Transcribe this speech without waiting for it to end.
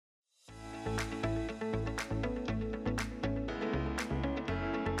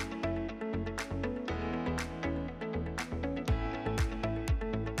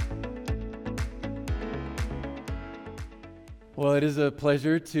Well, it is a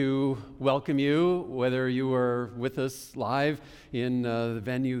pleasure to welcome you, whether you are with us live in the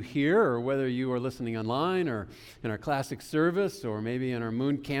venue here, or whether you are listening online, or in our classic service, or maybe in our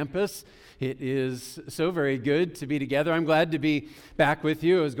Moon campus. It is so very good to be together. I'm glad to be back with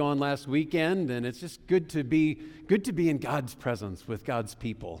you. I was gone last weekend, and it's just good to be in God's presence with God's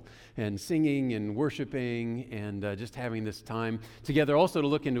people, and singing and worshiping and just having this time together. Also to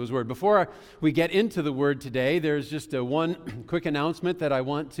look into His Word. Before we get into the Word today, there's just one quick announcement that I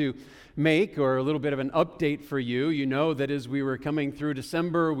want to make, or a little bit of an update for you. You know that as we were coming through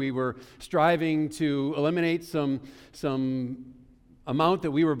December, we were striving to eliminate some amount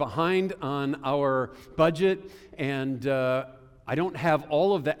that we were behind on our budget, and I don't have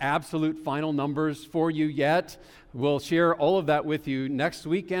all of the absolute final numbers for you yet. We'll share all of that with you next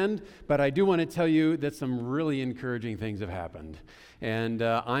weekend, but I do want to tell you that some really encouraging things have happened. And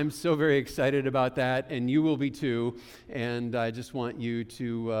I'm so very excited about that, and you will be too. And I just want you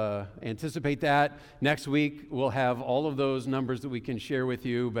to anticipate that. Next week, we'll have all of those numbers that we can share with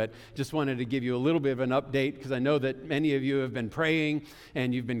you, but just wanted to give you a little bit of an update, because I know that many of you have been praying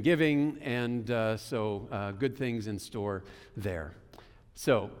and you've been giving, and so good things in store there.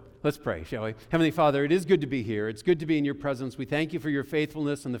 So let's pray, shall we? Heavenly Father, it is good to be here. It's good to be in your presence. We thank you for your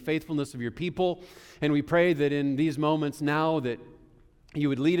faithfulness and the faithfulness of your people, and we pray that in these moments now that you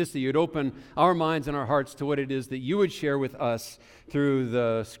would lead us, that you would open our minds and our hearts to what it is that you would share with us through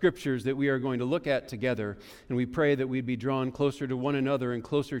the scriptures that we are going to look at together. And we pray that we'd be drawn closer to one another and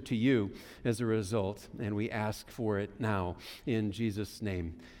closer to you as a result. And we ask for it now in Jesus'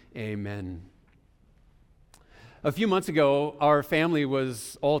 name. Amen. A few months ago, our family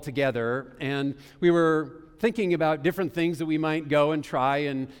was all together, and we were thinking about different things that we might go and try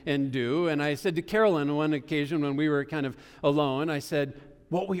and do. And I said to Carolyn on one occasion when we were kind of alone, I said,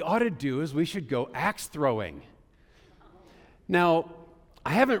 what we ought to do is we should go axe throwing. Now, I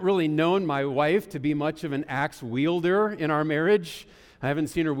haven't really known my wife to be much of an axe wielder in our marriage. I haven't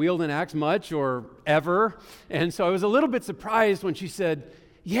seen her wield an axe much or ever. And so I was a little bit surprised when she said,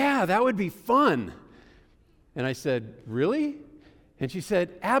 yeah, that would be fun. And I said, really? And she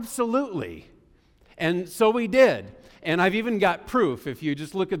said, absolutely. And so we did. And I've even got proof. If you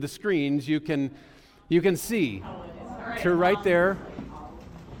just look at the screens, you can see. Her right there.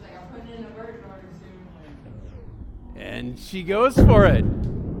 And she goes for it.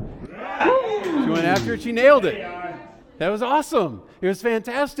 She went after it. She nailed it. That was awesome. It was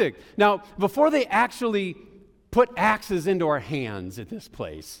fantastic. Now, before they actually put axes into our hands at this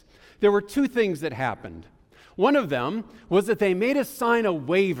place, there were two things that happened. One of them was that they made us sign a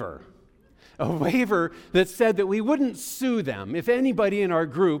waiver that said that we wouldn't sue them if anybody in our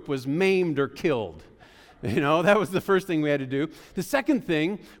group was maimed or killed. You know, that was the first thing we had to do. The second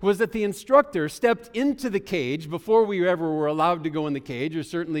thing was that the instructor stepped into the cage before we ever were allowed to go in the cage, or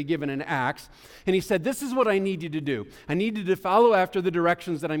certainly given an axe, and he said, this is what I need you to do. I need you to follow after the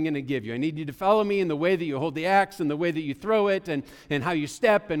directions that I'm going to give you. I need you to follow me in the way that you hold the axe and the way that you throw it and how you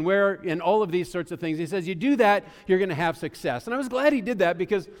step and where and all of these sorts of things. He says, you do that, you're going to have success. And I was glad he did that,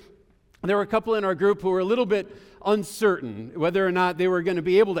 because there were a couple in our group who were a little bit uncertain whether or not they were going to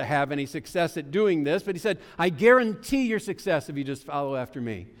be able to have any success at doing this. But he said, I guarantee your success if you just follow after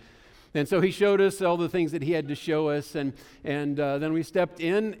me. And so he showed us all the things that he had to show us. And then we stepped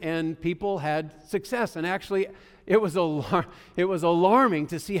in, and people had success. And actually, it was alarming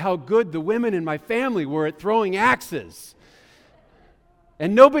to see how good the women in my family were at throwing axes.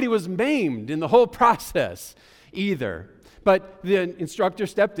 And nobody was maimed in the whole process either. But the instructor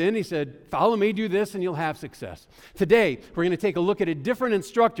stepped in. He said, follow me, do this, and you'll have success. Today, we're going to take a look at a different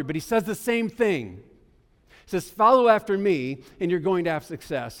instructor, but he says the same thing. He says, follow after me, and you're going to have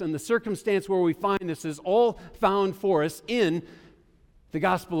success. And the circumstance where we find this is all found for us in the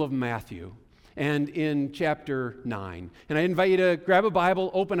Gospel of Matthew and in chapter 9. And I invite you to grab a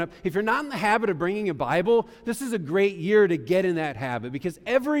Bible, open up. If you're not in the habit of bringing a Bible, this is a great year to get in that habit, because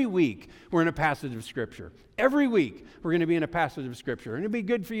every week we're in a passage of Scripture. Every week we're going to be in a passage of Scripture. And it'd be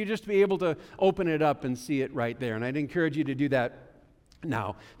good for you just to be able to open it up and see it right there. And I'd encourage you to do that now.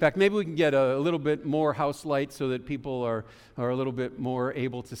 In fact, maybe we can get a little bit more house light so that people are a little bit more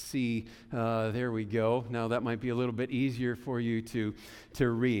able to see. There we go. Now that might be a little bit easier for you to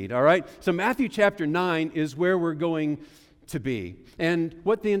read. All right? So Matthew chapter 9 is where we're going to be. And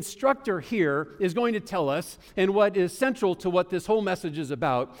what the instructor here is going to tell us, and what is central to what this whole message is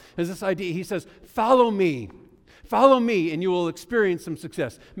about, is this idea. He says, follow me. Follow me and you will experience some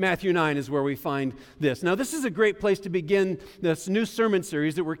success. Matthew 9 is where we find this. Now, this is a great place to begin this new sermon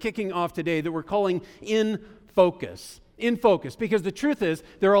series that we're kicking off today that we're calling In Focus. In Focus. Because the truth is,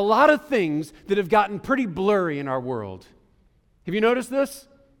 there are a lot of things that have gotten pretty blurry in our world. Have you noticed this?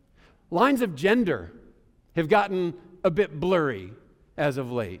 Lines of gender have gotten a bit blurry as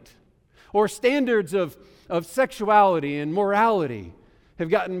of late. Or standards of sexuality and morality have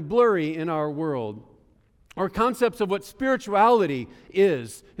gotten blurry in our world. Or concepts of what spirituality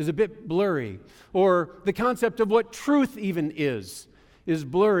is a bit blurry. Or the concept of what truth even is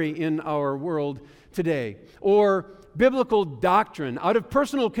blurry in our world today. Or biblical doctrine. Out of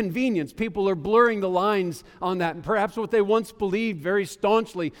personal convenience, people are blurring the lines on that. And perhaps what they once believed very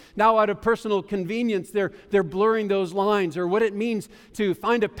staunchly, now out of personal convenience, they're blurring those lines. Or what it means to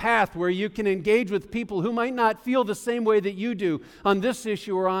find a path where you can engage with people who might not feel the same way that you do on this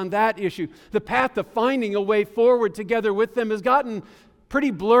issue or on that issue. The path to finding a way forward together with them has gotten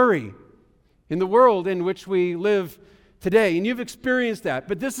pretty blurry in the world in which we live today, and you've experienced that,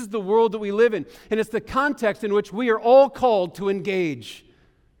 but this is the world that we live in, and it's the context in which we are all called to engage.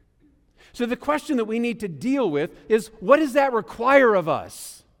 So the question that we need to deal with is, what does that require of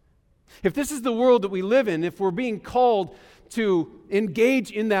us? If this is the world that we live in, if we're being called to engage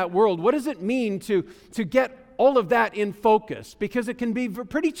in that world, what does it mean to get all of that in focus? Because it can be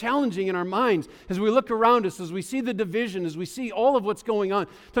pretty challenging in our minds as we look around us, as we see the division, as we see all of what's going on,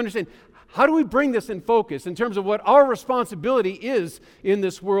 to understand, how do we bring this in focus in terms of what our responsibility is in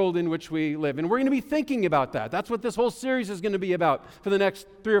this world in which we live? And we're going to be thinking about that. That's what this whole series is going to be about for the next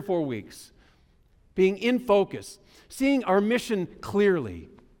 3 or 4 weeks. Being in focus, seeing our mission clearly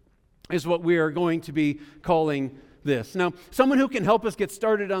is what we are going to be calling this. Now, someone who can help us get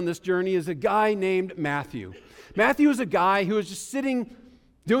started on this journey is a guy named Matthew. Matthew is a guy who is just sitting,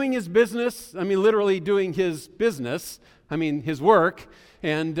 doing his business, literally doing his business, his work,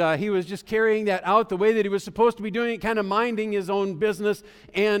 and he was just carrying that out the way that he was supposed to be doing it, kind of minding his own business.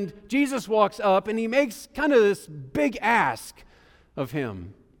 And Jesus walks up and he makes kind of this big ask of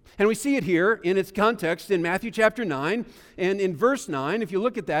him. And we see it here in its context in Matthew chapter 9. And in verse 9, if you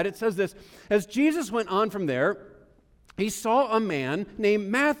look at that, it says this: as Jesus went on from there, he saw a man named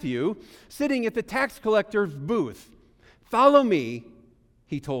Matthew sitting at the tax collector's booth. "Follow me,"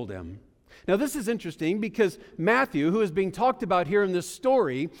 he told him. Now, this is interesting because Matthew, who is being talked about here in this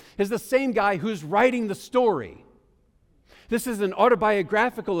story, is the same guy who's writing the story. This is an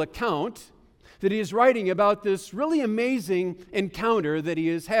autobiographical account that he is writing about this really amazing encounter that he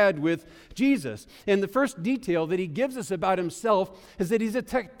has had with Jesus. And the first detail that he gives us about himself is that he's a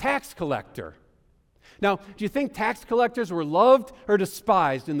tax collector. Now, do you think tax collectors were loved or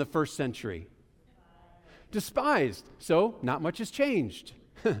despised in the first century? Despised. So, not much has changed.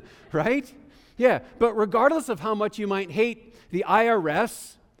 Right? Yeah, but regardless of how much you might hate the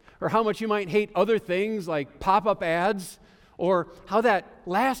IRS or how much you might hate other things like pop-up ads or how that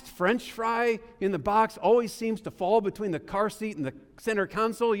last French fry in the box always seems to fall between the car seat and the center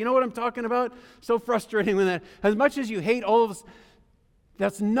console, you know what I'm talking about? So frustrating when that, as much as you hate all of us,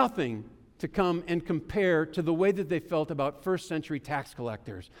 that's nothing to come and compare to the way that they felt about first century tax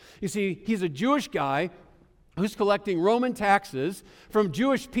collectors. You see, he's a Jewish guy who's collecting Roman taxes from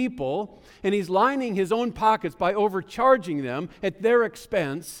Jewish people, and he's lining his own pockets by overcharging them at their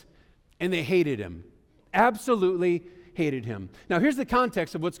expense, and they hated him. Absolutely hated him. Now, here's the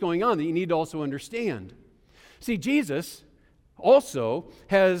context of what's going on that you need to also understand. See, Jesus also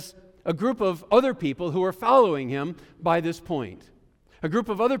has a group of other people who are following him by this point. A group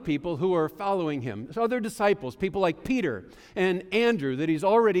of other people who are following him. Other disciples, people like Peter and Andrew that he's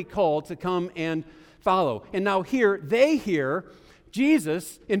already called to come and follow. And now they hear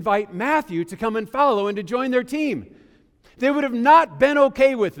Jesus invite Matthew to come and follow and to join their team. They would have not been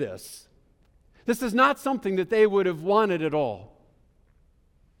okay with this. This is not something that they would have wanted at all.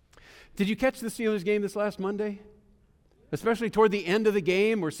 Did you catch the Steelers game this last Monday? Especially toward the end of the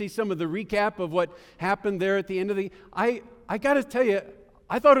game, or see some of the recap of what happened there at the end of the... I got to tell you,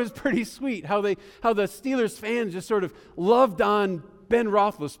 I thought it was pretty sweet how the Steelers fans just sort of loved on Ben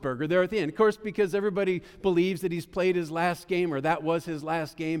Roethlisberger there at the end. Of course, because everybody believes that he's played his last game, or that was his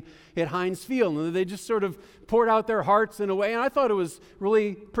last game at Heinz Field. And they just sort of poured out their hearts in a way, and I thought it was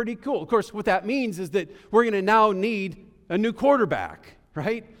really pretty cool. Of course, what that means is that we're going to now need a new quarterback,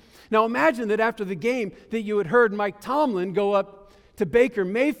 right? Now imagine that after the game that you had heard Mike Tomlin go up to Baker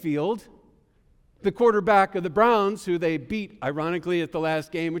Mayfield, the quarterback of the Browns, who they beat, ironically, at the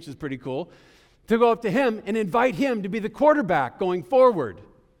last game, which is pretty cool, to go up to him and invite him to be the quarterback going forward.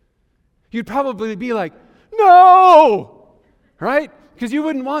 You'd probably be like, no! Right? Because you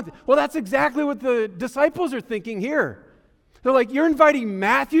wouldn't want it. Well, that's exactly what the disciples are thinking here. They're like, you're inviting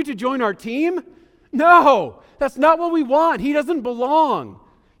Matthew to join our team? No, that's not what we want. He doesn't belong.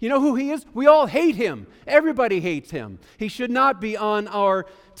 You know who he is? We all hate him. Everybody hates him. He should not be on our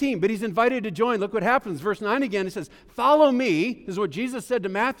team, but he's invited to join. Look what happens. Verse 9 again, it says, "Follow me," is what Jesus said to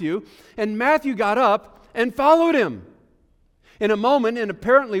Matthew, and Matthew got up and followed him. In a moment, and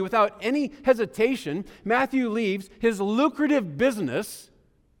apparently without any hesitation, Matthew leaves his lucrative business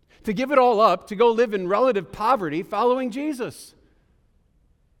to give it all up, to go live in relative poverty following Jesus.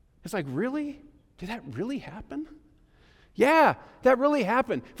 It's like, really? Did that really happen? Yeah, that really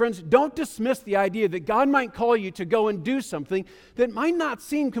happened. Friends, don't dismiss the idea that God might call you to go and do something that might not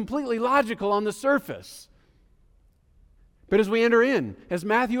seem completely logical on the surface. But as we enter in, as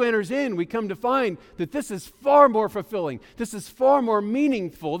Matthew enters in, we come to find that this is far more fulfilling. This is far more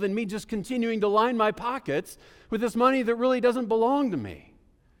meaningful than me just continuing to line my pockets with this money that really doesn't belong to me.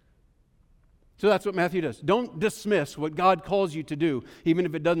 So that's what Matthew does. Don't dismiss what God calls you to do, even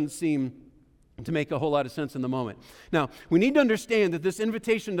if it doesn't seem to make a whole lot of sense in the moment. Now, we need to understand that this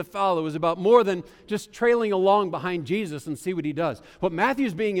invitation to follow is about more than just trailing along behind Jesus and see what he does. What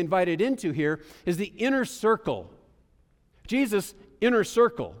Matthew's being invited into here is the inner circle. Jesus' inner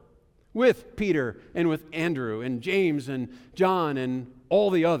circle with Peter and with Andrew and James and John and all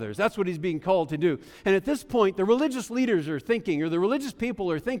the others. That's what he's being called to do. And at this point, the religious leaders are thinking, or the religious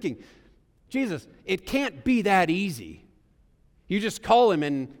people are thinking, Jesus, it can't be that easy. You just call him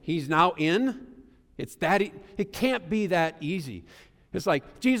and he's now in. It can't be that easy. It's like,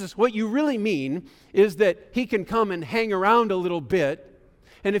 Jesus, what you really mean is that he can come and hang around a little bit,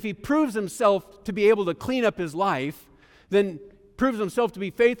 and if he proves himself to be able to clean up his life, then proves himself to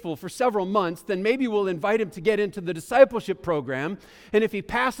be faithful for several months, then maybe we'll invite him to get into the discipleship program, and if he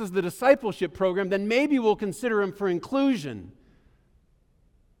passes the discipleship program, then maybe we'll consider him for inclusion.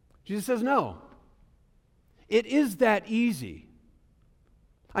 Jesus says, no. It is that easy.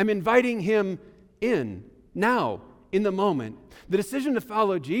 I'm inviting him in, now, in the moment. The decision to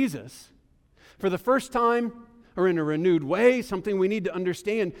follow Jesus, for the first time or in a renewed way, something we need to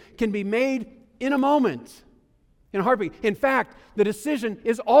understand, can be made in a moment, in a heartbeat. In fact, the decision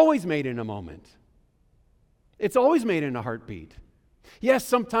is always made in a moment. It's always made in a heartbeat. Yes,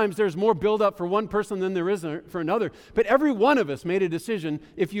 sometimes there's more buildup for one person than there is for another, but every one of us made a decision,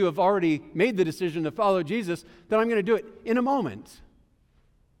 if you have already made the decision to follow Jesus, that I'm going to do it in a moment.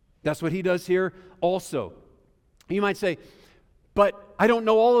 That's what he does here also. You might say, but I don't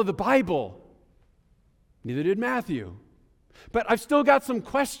know all of the Bible. Neither did Matthew. But I've still got some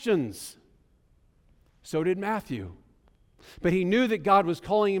questions. So did Matthew. But he knew that God was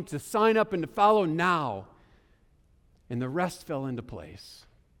calling him to sign up and to follow now. And the rest fell into place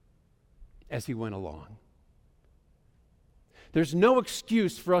as he went along. There's no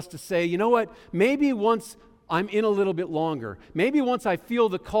excuse for us to say, you know what, maybe once I'm in a little bit longer, maybe once I feel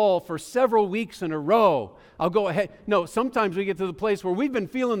the call for several weeks in a row, I'll go ahead. No, sometimes we get to the place where we've been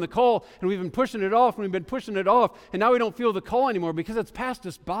feeling the call and we've been pushing it off and we've been pushing it off, and now we don't feel the call anymore because it's passed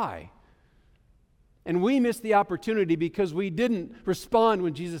us by. And we miss the opportunity because we didn't respond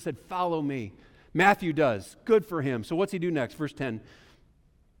when Jesus said, follow me. Matthew does. Good for him. So what's he do next? Verse 10.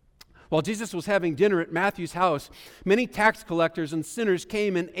 While Jesus was having dinner at Matthew's house, many tax collectors and sinners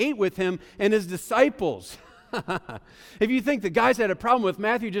came and ate with him and his disciples. If you think the guys had a problem with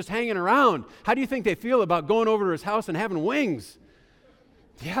Matthew just hanging around, how do you think they feel about going over to his house and having wings?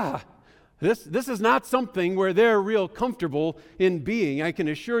 Yeah, this is not something where they're real comfortable in being. I can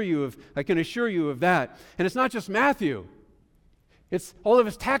assure you of that. And it's not just Matthew. It's all of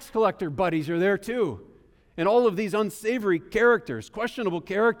his tax collector buddies are there too. And all of these unsavory characters, questionable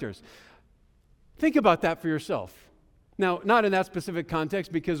characters. Think about that for yourself. Now, not in that specific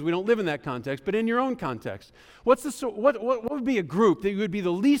context because we don't live in that context, but in your own context. What would be a group that you would be the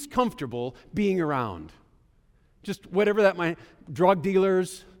least comfortable being around? Just whatever that might, drug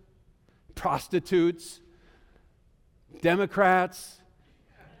dealers, prostitutes, Democrats,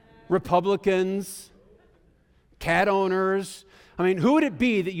 Republicans, cat owners. I mean, who would it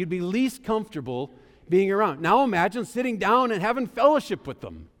be that you'd be least comfortable being around? Now imagine sitting down and having fellowship with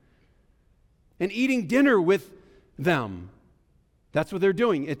them and eating dinner with them. That's what they're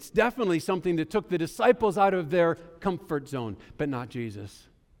doing. It's definitely something that took the disciples out of their comfort zone, but not Jesus.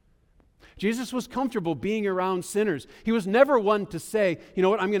 Jesus was comfortable being around sinners. He was never one to say, you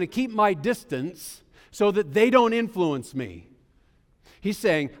know what, I'm going to keep my distance so that they don't influence me. He's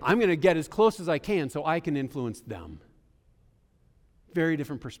saying, I'm going to get as close as I can so I can influence them. Very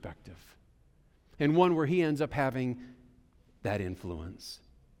different perspective. And one where he ends up having that influence.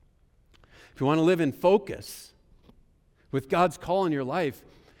 If you want to live in focus with God's call in your life,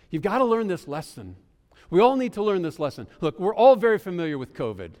 you've got to learn this lesson. We all need to learn this lesson. Look, we're all very familiar with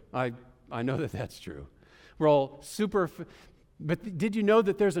COVID. I know that that's true. We're all but did you know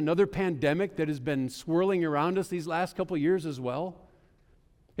that there's another pandemic that has been swirling around us these last couple years as well?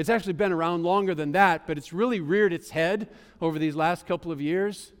 It's actually been around longer than that, but it's really reared its head over these last couple of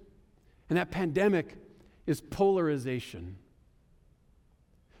years. And that pandemic is polarization.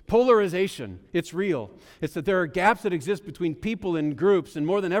 Polarization, it's real. It's that there are gaps that exist between people and groups, and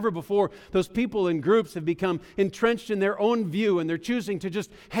more than ever before, those people and groups have become entrenched in their own view, and they're choosing to just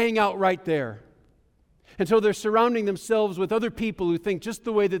hang out right there. And so they're surrounding themselves with other people who think just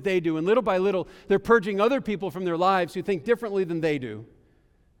the way that they do, and little by little, they're purging other people from their lives who think differently than they do.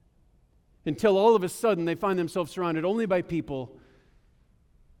 Until all of a sudden, they find themselves surrounded only by people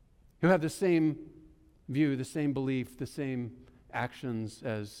who have the same view, the same belief, the same actions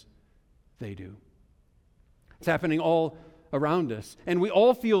as they do. It's happening all around us. And we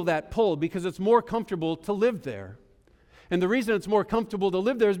all feel that pull because it's more comfortable to live there. And the reason it's more comfortable to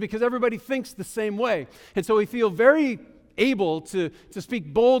live there is because everybody thinks the same way. And so we feel very able to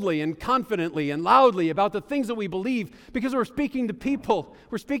speak boldly and confidently and loudly about the things that we believe because we're speaking to people.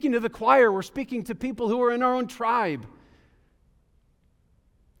 We're speaking to the choir. We're speaking to people who are in our own tribe.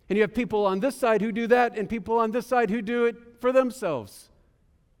 And you have people on this side who do that and people on this side who do it for themselves.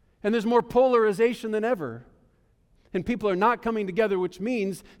 And there's more polarization than ever. And people are not coming together, which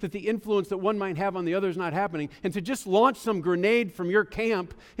means that the influence that one might have on the other is not happening. And to just launch some grenade from your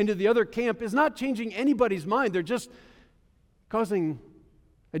camp into the other camp is not changing anybody's mind. They're just causing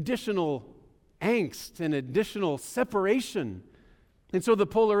additional angst and additional separation. And so the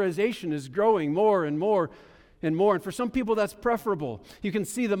polarization is growing more and more and more. And for some people, that's preferable. You can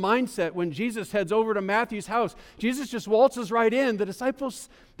see the mindset when Jesus heads over to Matthew's house. Jesus just waltzes right in. The disciples,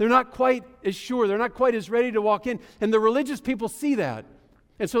 they're not quite as sure. They're not quite as ready to walk in. And the religious people see that.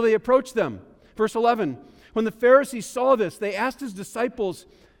 And so they approach them. Verse 11, when the Pharisees saw this, they asked his disciples,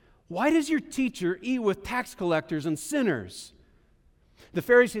 "Why does your teacher eat with tax collectors and sinners?" The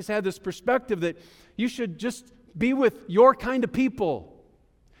Pharisees had this perspective that you should just be with your kind of people.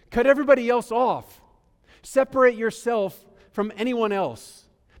 Cut everybody else off. Separate yourself from anyone else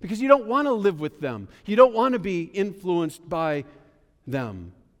because you don't want to live with them. You don't want to be influenced by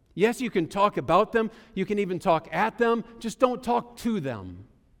them. Yes, you can talk about them. You can even talk at them. Just don't talk to them.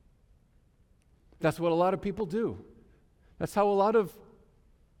 That's what a lot of people do. That's how a lot of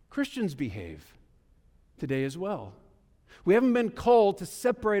Christians behave today as well. We haven't been called to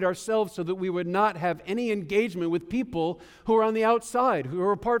separate ourselves so that we would not have any engagement with people who are on the outside, who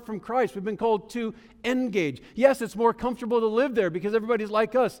are apart from Christ. We've been called to engage. Yes, it's more comfortable to live there because everybody's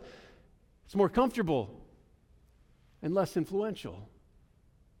like us. It's more comfortable and less influential.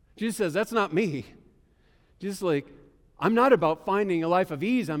 Jesus says, that's not me. Jesus is like, I'm not about finding a life of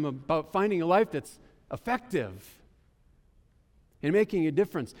ease. I'm about finding a life that's effective and making a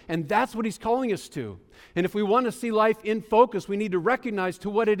difference. And that's what he's calling us to. And if we want to see life in focus, we need to recognize to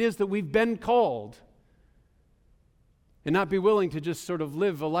what it is that we've been called and not be willing to just sort of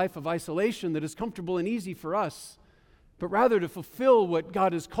live a life of isolation that is comfortable and easy for us, but rather to fulfill what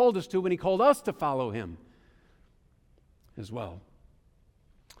God has called us to when he called us to follow him as well.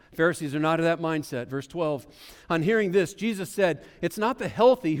 Pharisees are not of that mindset. Verse 12, on hearing this, Jesus said, "It's not the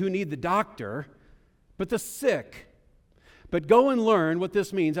healthy who need the doctor, but the sick. But go and learn what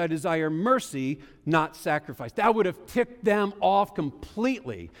this means. I desire mercy, not sacrifice." That would have ticked them off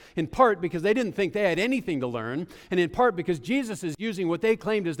completely, in part because they didn't think they had anything to learn, and in part because Jesus is using what they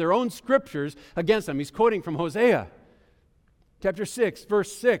claimed as their own scriptures against them. He's quoting from Hosea. Chapter 6,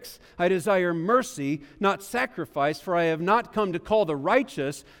 verse 6, "I desire mercy, not sacrifice, for I have not come to call the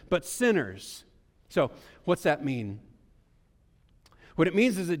righteous, but sinners." So, what's that mean? What it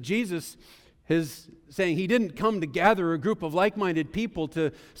means is that Jesus is saying he didn't come to gather a group of like-minded people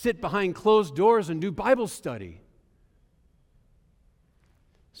to sit behind closed doors and do Bible study.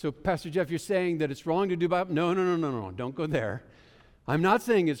 So, Pastor Jeff, you're saying that it's wrong to do Bible? No, don't go there. I'm not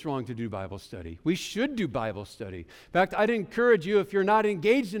saying it's wrong to do Bible study. We should do Bible study. In fact, I'd encourage you, if you're not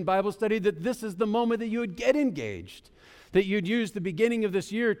engaged in Bible study, that this is the moment that you would get engaged. That you'd use the beginning of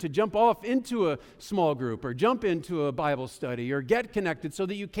this year to jump off into a small group or jump into a Bible study or get connected so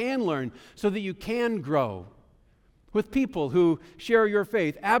that you can learn, so that you can grow with people who share your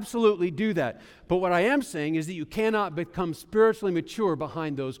faith. Absolutely do that. But what I am saying is that you cannot become spiritually mature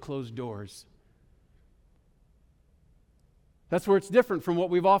behind those closed doors. That's where it's different from what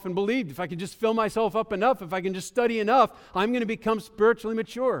we've often believed. If I can just fill myself up enough, if I can just study enough, I'm going to become spiritually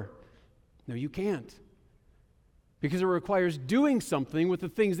mature. No, you can't. Because it requires doing something with the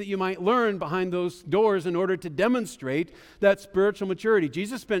things that you might learn behind those doors in order to demonstrate that spiritual maturity.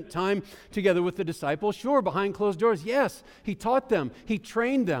 Jesus spent time together with the disciples, sure, behind closed doors. Yes, he taught them, he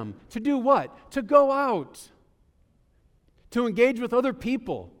trained them to do what? To go out, to engage with other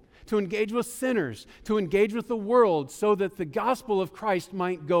people. to engage with sinners, to engage with the world so that the gospel of Christ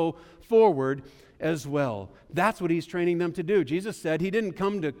might go forward as well. That's what he's training them to do. Jesus said he didn't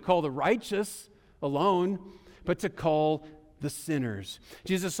come to call the righteous alone, but to call the sinners.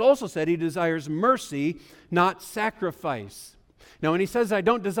 Jesus also said he desires mercy, not sacrifice. Now, when he says, I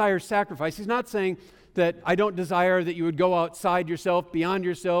don't desire sacrifice, he's not saying that I don't desire that you would go outside yourself, beyond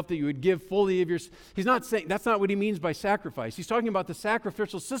yourself, that you would give fully of yourself. He's not saying, that's not what he means by sacrifice. He's talking about the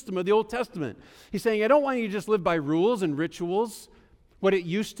sacrificial system of the Old Testament. He's saying, I don't want you to just live by rules and rituals, what it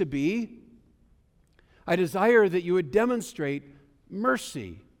used to be. I desire that you would demonstrate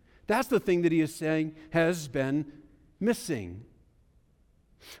mercy. That's the thing that he is saying has been missing.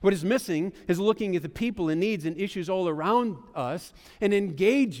 What is missing is looking at the people and needs and issues all around us and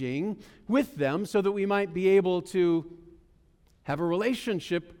engaging with them so that we might be able to have a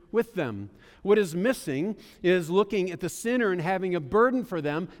relationship with them. What is missing is looking at the sinner and having a burden for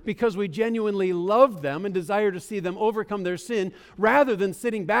them because we genuinely love them and desire to see them overcome their sin, rather than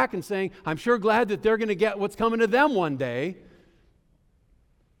sitting back and saying, I'm sure glad that they're going to get what's coming to them one day.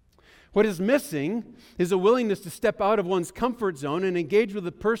 What is missing is a willingness to step out of one's comfort zone and engage with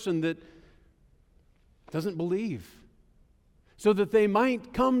a person that doesn't believe, so that they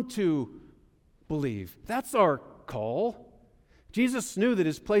might come to believe. That's our call. Jesus knew that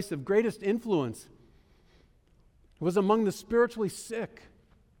his place of greatest influence was among the spiritually sick.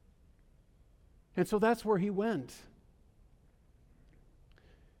 And so that's where he went.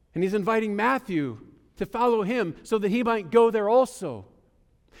 And he's inviting Matthew to follow him so that he might go there also.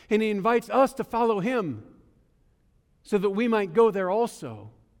 And he invites us to follow him so that we might go there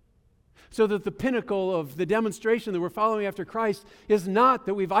also. So that the pinnacle of the demonstration that we're following after Christ is not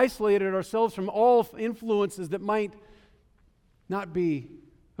that we've isolated ourselves from all influences that might not be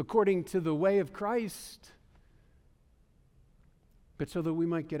according to the way of Christ, but so that we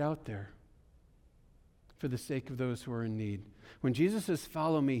might get out there for the sake of those who are in need. When Jesus says,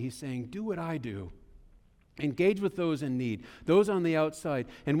 follow me, he's saying, do what I do. Engage with those in need, those on the outside.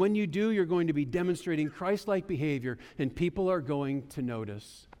 And when you do, you're going to be demonstrating Christ-like behavior, and people are going to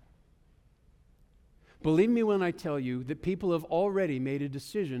notice. Believe me when I tell you that people have already made a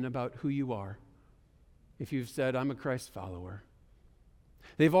decision about who you are. If you've said, I'm a Christ follower.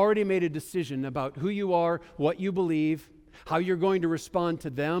 They've already made a decision about who you are, what you believe, how you're going to respond to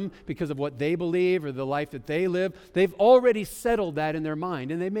them because of what they believe or the life that they live. They've already settled that in their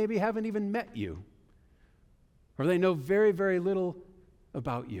mind, and they maybe haven't even met you. Or they know very, very little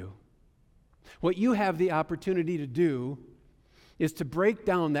about you. What you have the opportunity to do is to break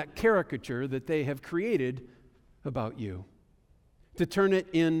down that caricature that they have created about you, to turn it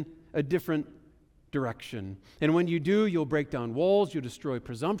in a different direction. And when you do, you'll break down walls, you'll destroy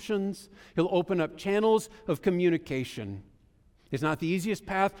presumptions, you'll open up channels of communication. It's not the easiest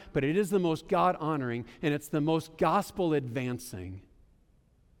path, but it is the most God-honoring, and it's the most gospel-advancing.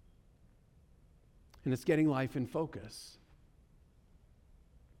 And it's getting life in focus.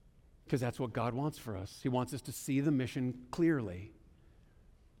 Because that's what God wants for us. He wants us to see the mission clearly.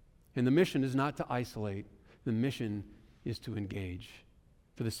 And the mission is not to isolate. The mission is to engage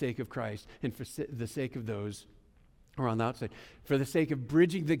for the sake of Christ and for the sake of those who are on the outside. For the sake of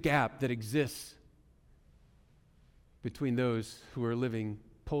bridging the gap that exists between those who are living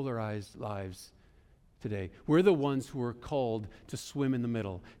polarized lives today. We're the ones who are called to swim in the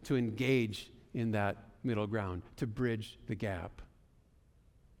middle, to engage in that middle ground, to bridge the gap.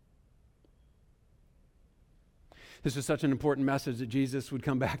 This was such an important message that Jesus would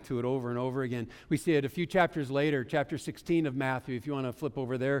come back to it over and over again. We see it a few chapters later, chapter 16 of Matthew, if you want to flip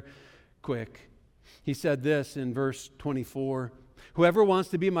over there quick. He said this in verse 24, whoever wants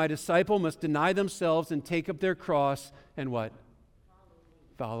to be my disciple must deny themselves and take up their cross and what?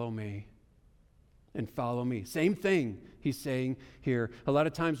 Follow me. And follow me. Same thing he's saying here. A lot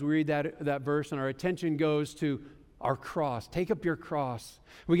of times we read that verse and our attention goes to our cross. Take up your cross.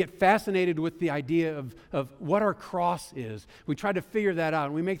 We get fascinated with the idea of what our cross is. We try to figure that out,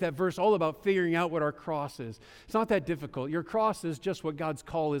 and we make that verse all about figuring out what our cross is. It's not that difficult. Your cross is just what God's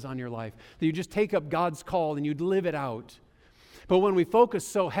call is on your life. That you just take up God's call and you live it out. But when we focus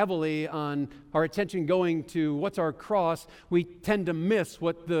so heavily on our attention going to what's our cross, we tend to miss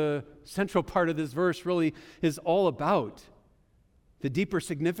what the central part of this verse really is all about. The deeper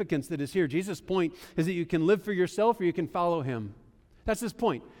significance that is here. Jesus' point is that you can live for yourself or you can follow him. That's his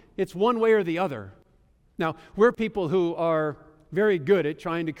point. It's one way or the other. Now, we're people who are very good at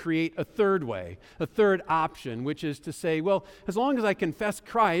trying to create a third way, a third option, which is to say, well, as long as I confess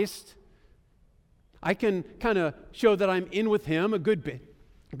Christ, I can kind of show that I'm in with him a good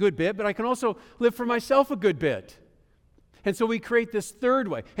bit, but I can also live for myself a good bit. And so we create this third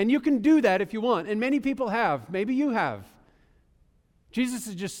way. And you can do that if you want. And many people have. Maybe you have. Jesus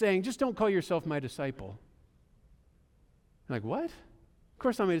is just saying, just don't call yourself my disciple. I'm like, what? Of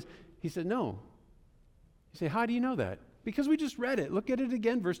course I'm his. He said, no. You say, how do you know that? Because we just read it. Look at it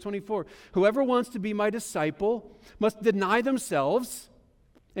again, verse 24. Whoever wants to be my disciple must deny themselves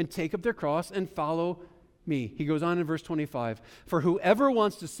and take up their cross and follow me. He goes on in verse 25. For whoever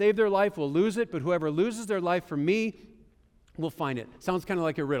wants to save their life will lose it, but whoever loses their life for me will find it. Sounds kind of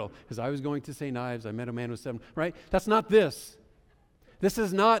like a riddle. Because I was going to say knives, I met a man with 7, right? That's not this. This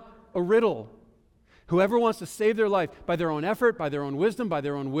is not a riddle. Whoever wants to save their life by their own effort, by their own wisdom, by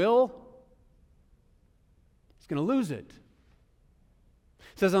their own will, is going to lose it.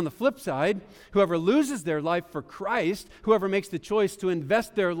 It says on the flip side, whoever loses their life for Christ, whoever makes the choice to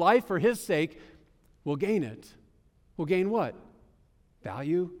invest their life for his sake, will gain it. Will gain what?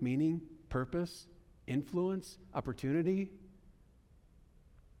 Value, meaning, purpose, influence, opportunity.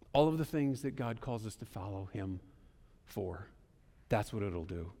 All of the things that God calls us to follow him for. That's what it'll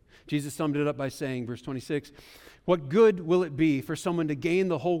do. Jesus summed it up by saying, verse 26, what good will it be for someone to gain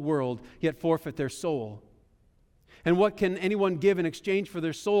the whole world, yet forfeit their soul? And what can anyone give in exchange for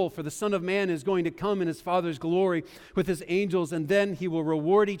their soul? For the Son of Man is going to come in his Father's glory with his angels, and then he will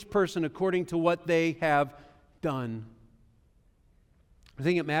reward each person according to what they have done. I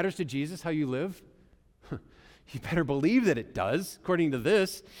think it matters to Jesus how you live. You better believe that it does, according to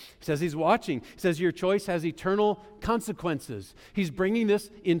this. He says he's watching. He says your choice has eternal consequences. He's bringing this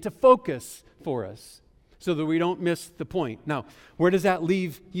into focus for us so that we don't miss the point. Now, where does that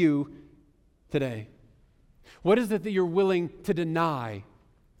leave you today? What is it that you're willing to deny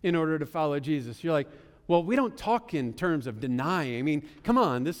in order to follow Jesus? You're like, well, we don't talk in terms of denying. I mean, come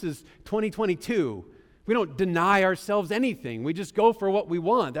on, this is 2022. We don't deny ourselves anything. We just go for what we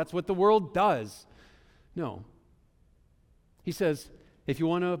want. That's what the world does. No. He says, if you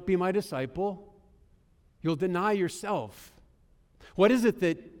want to be my disciple, you'll deny yourself. What is it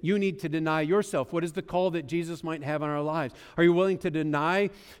that you need to deny yourself? What is the call that Jesus might have on our lives? Are you willing to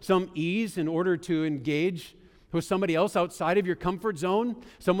deny some ease in order to engage with somebody else outside of your comfort zone?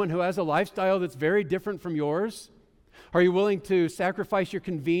 Someone who has a lifestyle that's very different from yours? Are you willing to sacrifice your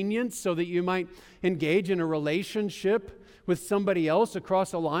convenience so that you might engage in a relationship with somebody else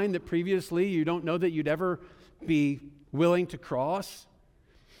across a line that previously you don't know that you'd ever be willing to cross?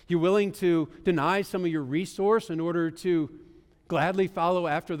 You willing to deny some of your resource in order to gladly follow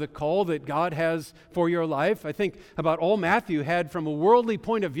after the call that God has for your life? I think about all Matthew had from a worldly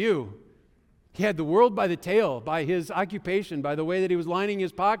point of view. He had the world by the tail, by his occupation, by the way that he was lining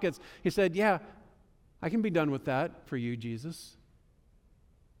his pockets. He said, yeah, I can be done with that for you, Jesus.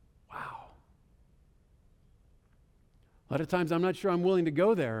 Wow. A lot of times I'm not sure I'm willing to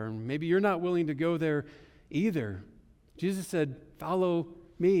go there, and maybe you're not willing to go there either. Jesus said, follow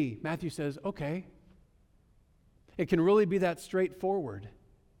me. Matthew says, okay. It can really be that straightforward.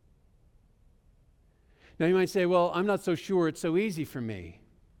 Now you might say, well, I'm not so sure it's so easy for me.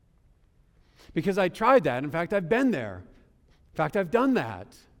 Because I tried that. In fact, I've been there. In fact, I've done that.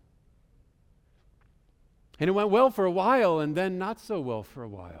 And it went well for a while and then not so well for a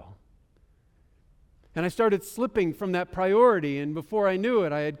while. And I started slipping from that priority, and before I knew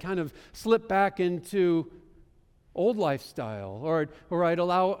it, I had kind of slipped back into old lifestyle, or I'd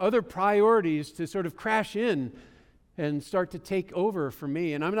allow other priorities to sort of crash in and start to take over for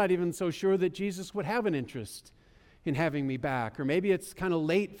me. And I'm not even so sure that Jesus would have an interest in having me back, or maybe it's kind of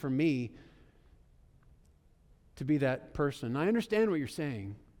late for me to be that person. I understand what you're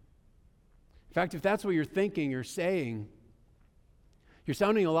saying. In fact, if that's what you're thinking or saying, you're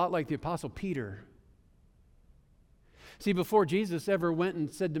sounding a lot like the Apostle Peter. See, before Jesus ever went and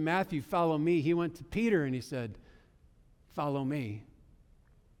said to Matthew, follow me, he went to Peter and he said, follow me.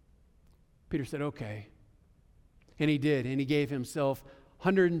 Peter said, okay. And he did, and he gave himself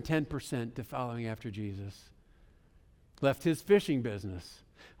 110% to following after Jesus. Left his fishing business,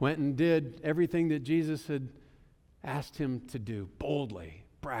 went and did everything that Jesus had asked him to do, boldly,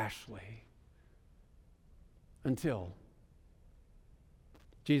 brashly, until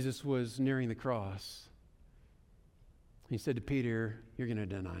Jesus was nearing the cross. He said to Peter, you're going to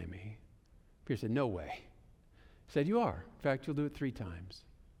deny me. Peter said, no way. He said, you are. In fact, you'll do it 3 times.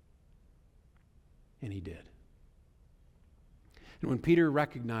 And he did. And when Peter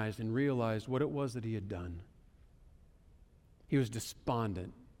recognized and realized what it was that he had done, he was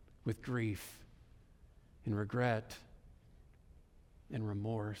despondent with grief and regret and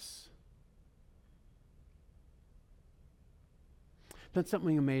remorse. Then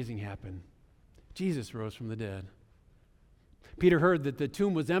something amazing happened. Jesus rose from the dead. Peter heard that the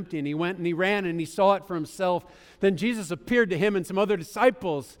tomb was empty, and he went and he ran and he saw it for himself. Then Jesus appeared to him and some other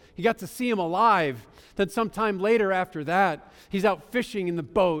disciples. He got to see him alive. Then sometime later after that, he's out fishing in the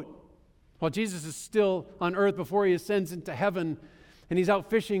boat while Jesus is still on earth before he ascends into heaven. And he's out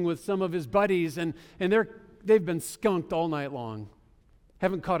fishing with some of his buddies, and they've been skunked all night long.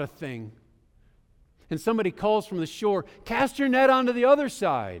 Haven't caught a thing. And somebody calls from the shore, "Cast your net onto the other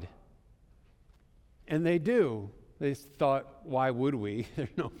side." And they do. They thought, why would we?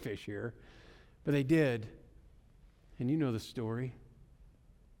 There's no fish here. But they did. And you know the story.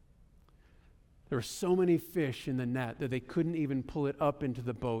 There were so many fish in the net that they couldn't even pull it up into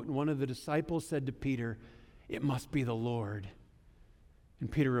the boat. And one of the disciples said to Peter, "It must be the Lord."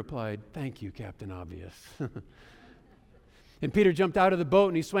 And Peter replied, "Thank you, Captain Obvious." And Peter jumped out of the boat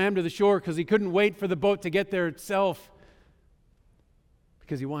and he swam to the shore because he couldn't wait for the boat to get there itself,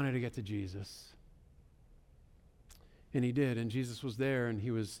 because he wanted to get to Jesus. And he did, and Jesus was there, and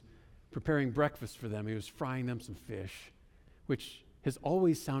he was preparing breakfast for them. He was frying them some fish, which has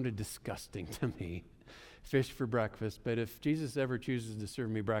always sounded disgusting to me. Fish for breakfast. But if Jesus ever chooses to serve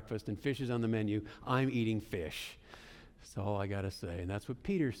me breakfast and fish is on the menu, I'm eating fish. That's all I got to say. And that's what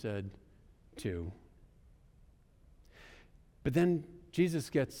Peter said too. But then Jesus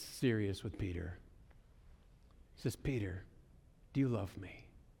gets serious with Peter. He says, "Peter, do you love me?"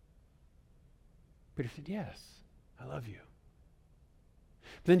 Peter said, "Yes, I love you."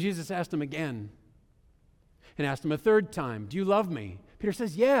 But then Jesus asked him again and asked him a third time, "Do you love me?" Peter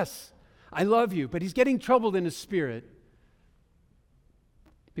says, "Yes, I love you." But he's getting troubled in his spirit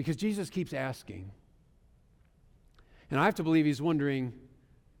because Jesus keeps asking. And I have to believe he's wondering,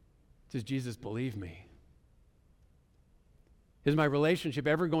 does Jesus believe me? Is my relationship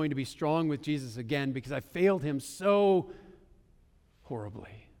ever going to be strong with Jesus again because I failed him so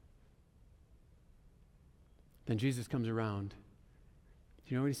horribly? Then Jesus comes around. Do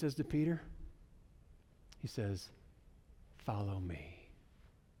you know what he says to Peter? He says, "Follow me."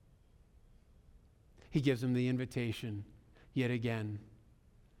 He gives him the invitation yet again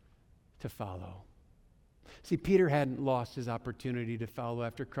to follow. See, Peter hadn't lost his opportunity to follow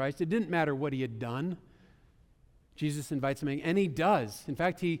after Christ. It didn't matter what he had done. Jesus invites him in, and he does. In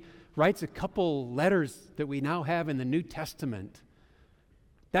fact, he writes a couple letters that we now have in the New Testament.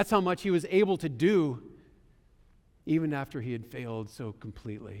 That's how much he was able to do even after he had failed so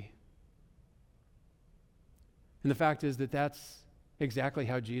completely. And the fact is that that's exactly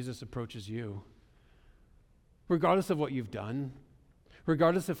how Jesus approaches you. Regardless of what you've done,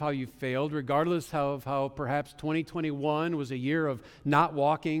 regardless of how you failed, regardless of how perhaps 2021 was a year of not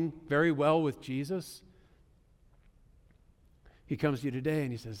walking very well with Jesus, he comes to you today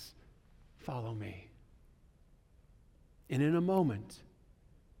and he says, "Follow me." And in a moment,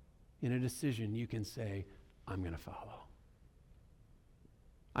 in a decision, you can say, "I'm going to follow.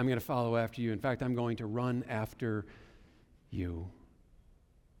 I'm going to follow after you. In fact, I'm going to run after you."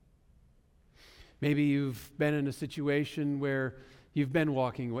 Maybe you've been in a situation where you've been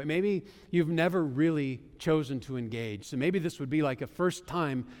walking away. Maybe you've never really chosen to engage. So maybe this would be like a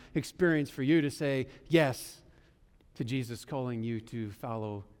first-time experience for you to say yes to Jesus calling you to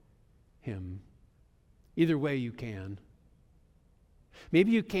follow him. Either way you can.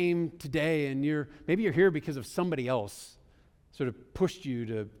 Maybe you came today and maybe you're here because of somebody else sort of pushed you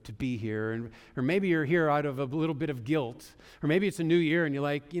to be here. Or maybe you're here out of a little bit of guilt. Or maybe it's a new year and you're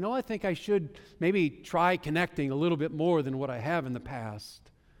like, I think I should maybe try connecting a little bit more than what I have in the past.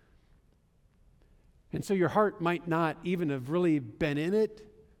 And so your heart might not even have really been in it,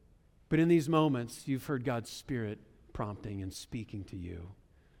 but in these moments you've heard God's Spirit prompting and speaking to you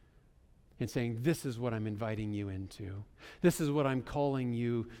and saying, "This is what I'm inviting you into. This is what I'm calling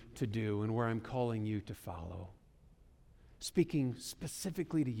you to do and where I'm calling you to follow." Speaking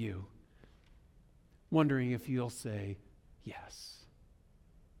specifically to you, wondering if you'll say, "Yes,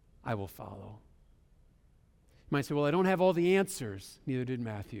 I will follow." You might say, "Well, I don't have all the answers." Neither did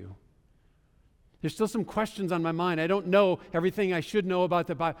Matthew. There's still some questions on my mind. I don't know everything I should know about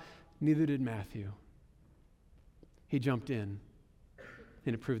the Bible. Neither did Matthew. He jumped in,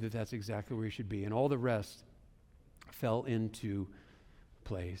 and it proved that that's exactly where he should be. And all the rest fell into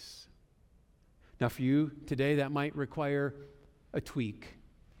place. Now for you today, that might require a tweak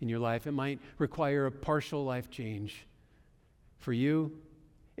in your life. It might require a partial life change. For you,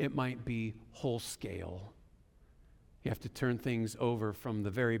 it might be whole scale. You have to turn things over from the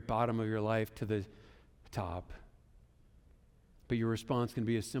very bottom of your life to the top. But your response can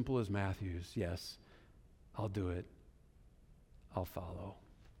be as simple as Matthew's. "Yes, I'll do it. I'll follow."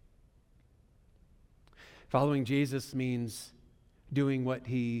 Following Jesus means doing what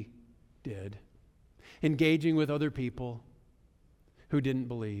he did, engaging with other people, who didn't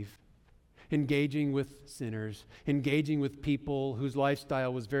believe, engaging with sinners, engaging with people whose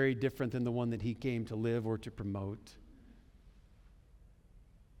lifestyle was very different than the one that he came to live or to promote.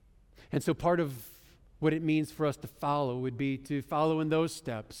 And so part of what it means for us to follow would be to follow in those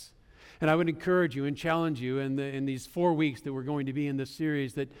steps. And I would encourage you and challenge you in these 4 weeks that we're going to be in this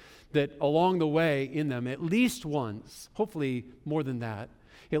series that along the way in them, at least once, hopefully more than that,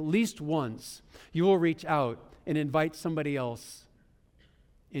 at least once, you will reach out and invite somebody else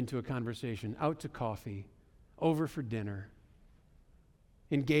into a conversation, out to coffee, over for dinner,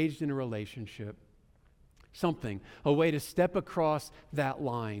 engaged in a relationship, something, a way to step across that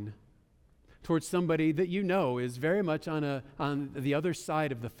line towards somebody that you know is very much on the other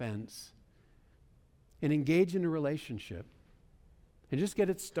side of the fence, and engage in a relationship and just get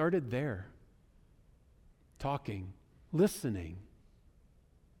it started there. Talking, listening,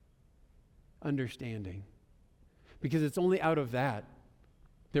 understanding. Because it's only out of that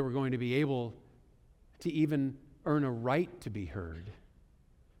we're going to be able to even earn a right to be heard.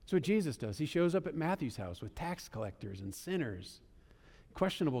 That's what Jesus does. He shows up at Matthew's house with tax collectors and sinners,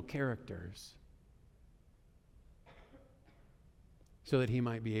 questionable characters, so that he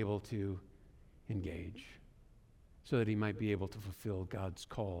might be able to engage, so that he might be able to fulfill God's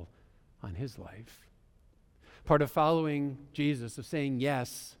call on his life. Part of following Jesus, of saying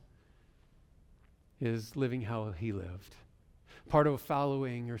yes, is living how he lived. Part of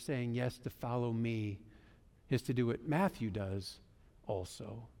following or saying yes to follow me is to do what Matthew does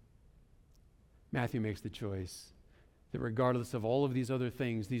also. Matthew makes the choice that regardless of all of these other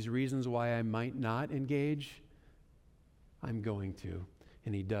things, these reasons why I might not engage, I'm going to.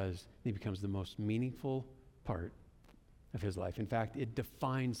 And he does. He becomes the most meaningful part of his life. In fact, it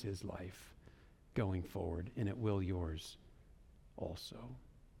defines his life going forward, and it will yours also.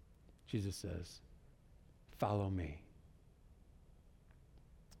 Jesus says, follow me.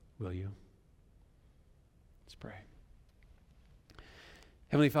 Will you? Let's pray.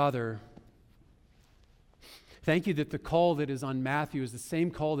 Heavenly Father, thank you that the call that is on Matthew is the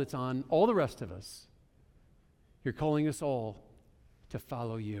same call that's on all the rest of us. You're calling us all to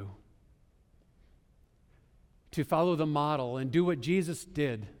follow you, to follow the model and do what Jesus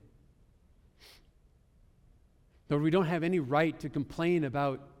did. Lord, we don't have any right to complain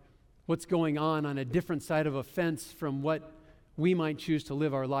about what's going on a different side of a fence from what we might choose to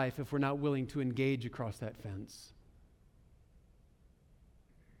live our life if we're not willing to engage across that fence.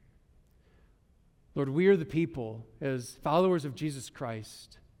 Lord, we are the people, as followers of Jesus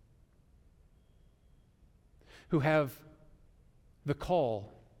Christ, who have the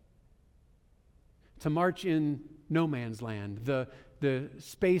call to march in no man's land, the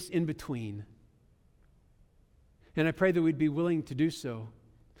space in between. And I pray that we'd be willing to do so.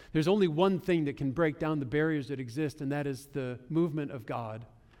 There's only one thing that can break down the barriers that exist, and that is the movement of God.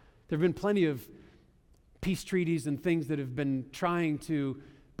 There have been plenty of peace treaties and things that have been trying to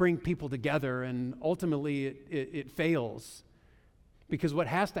bring people together, and ultimately it fails. Because what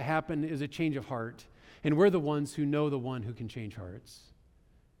has to happen is a change of heart, and we're the ones who know the one who can change hearts.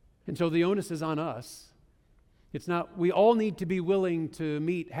 And so the onus is on us. It's not, we all need to be willing to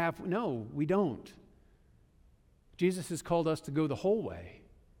meet half. No, we don't. Jesus has called us to go the whole way.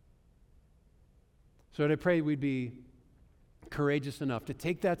 So I pray we'd be courageous enough to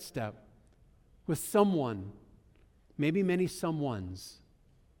take that step with someone, maybe many someones,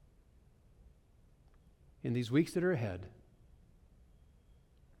 in these weeks that are ahead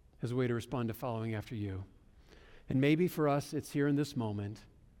as a way to respond to following after you. And maybe for us, it's here in this moment.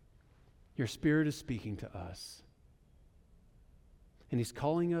 Your Spirit is speaking to us. And He's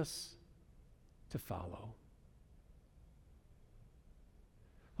calling us to follow.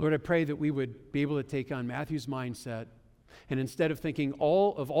 Lord, I pray that we would be able to take on Matthew's mindset, and instead of thinking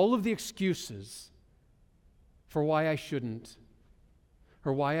all of the excuses for why I shouldn't,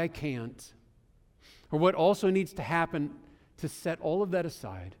 or why I can't, or what also needs to happen, to set all of that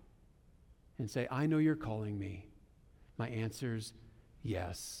aside and say, I know you're calling me. My answer's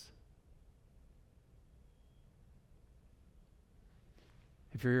yes.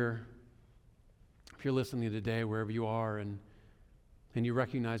 If you're listening today, wherever you are, and you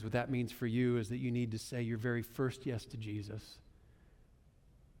recognize what that means for you is that you need to say your very first yes to Jesus.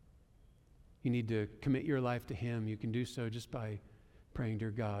 You need to commit your life to Him. You can do so just by praying,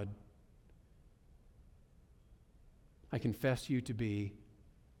 dear God, I confess you to be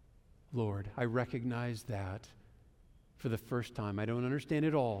Lord. I recognize that for the first time. I don't understand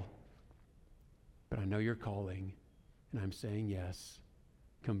it all, but I know you're calling, and I'm saying yes.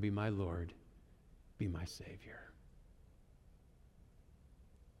 Come be my Lord, be my Savior.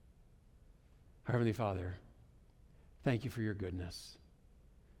 Our Heavenly Father, thank you for your goodness.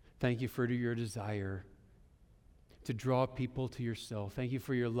 Thank you for your desire to draw people to yourself. Thank you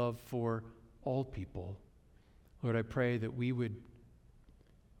for your love for all people. Lord, I pray that we would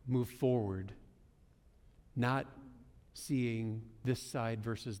move forward, not seeing this side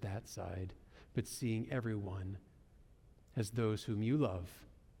versus that side, but seeing everyone as those whom you love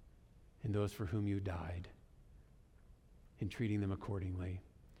and those for whom you died, and treating them accordingly.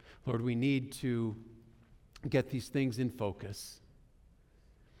 Lord, we need to get these things in focus,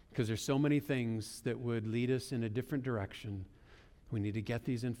 because there's so many things that would lead us in a different direction. We need to get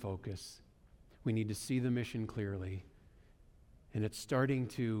these in focus. We need to see the mission clearly. And it's starting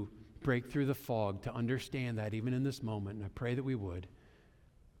to break through the fog to understand that even in this moment. And I pray that we would,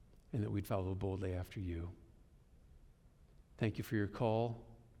 and that we'd follow boldly after you. Thank you for your call.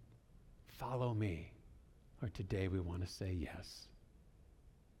 Follow me. Lord, today we want to say yes.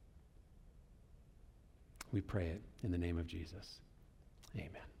 We pray it in the name of Jesus.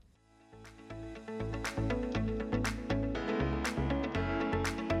 Amen.